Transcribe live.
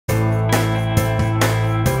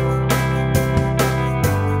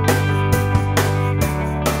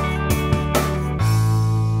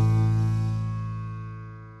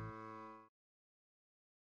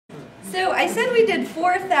I said we did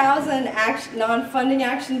 4,000 non-funding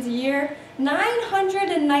actions a year.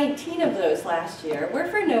 919 of those last year were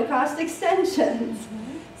for no-cost extensions.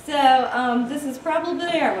 So this is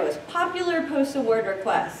probably our most popular post-award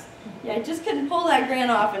request. Yeah, I just couldn't pull that grant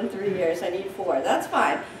off in 3 years. I need 4. That's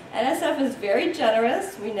fine. NSF is very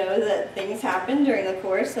generous. We know that things happen during the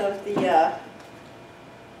course of the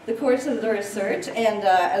research, and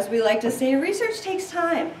as we like to say, research takes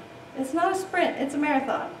time. It's not a sprint, it's a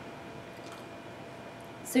marathon.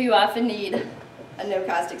 So you often need a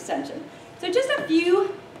no-cost extension. So just a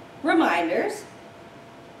few reminders.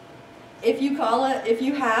 If you're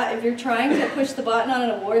trying to push the button on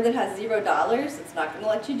an award that has $0, it's not going to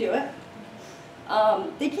let you do it.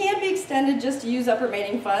 They can be extended just to use up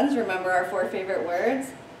remaining funds. Remember our 4 favorite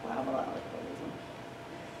words?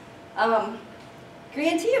 Wow.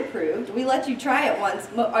 Grantee approved. We let you try it once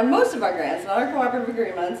on most of our grants, not our cooperative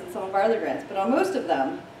agreements and some of our other grants, but on most of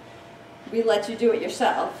them, we let you do it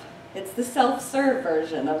yourself. It's the self-serve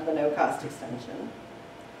version of the no-cost extension.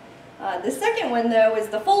 The second one, though, is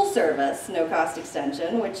the full-service no-cost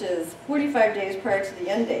extension, which is 45 days prior to the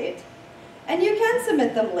end date. And you can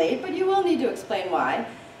submit them late, but you will need to explain why.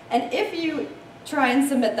 And if you try and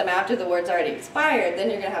submit them after the award's already expired, then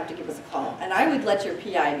you're going to have to give us a call. And I would let your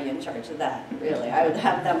PI be in charge of that, really. I would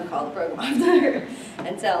have them call the program officer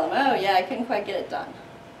and tell them, oh, yeah, I couldn't quite get it done.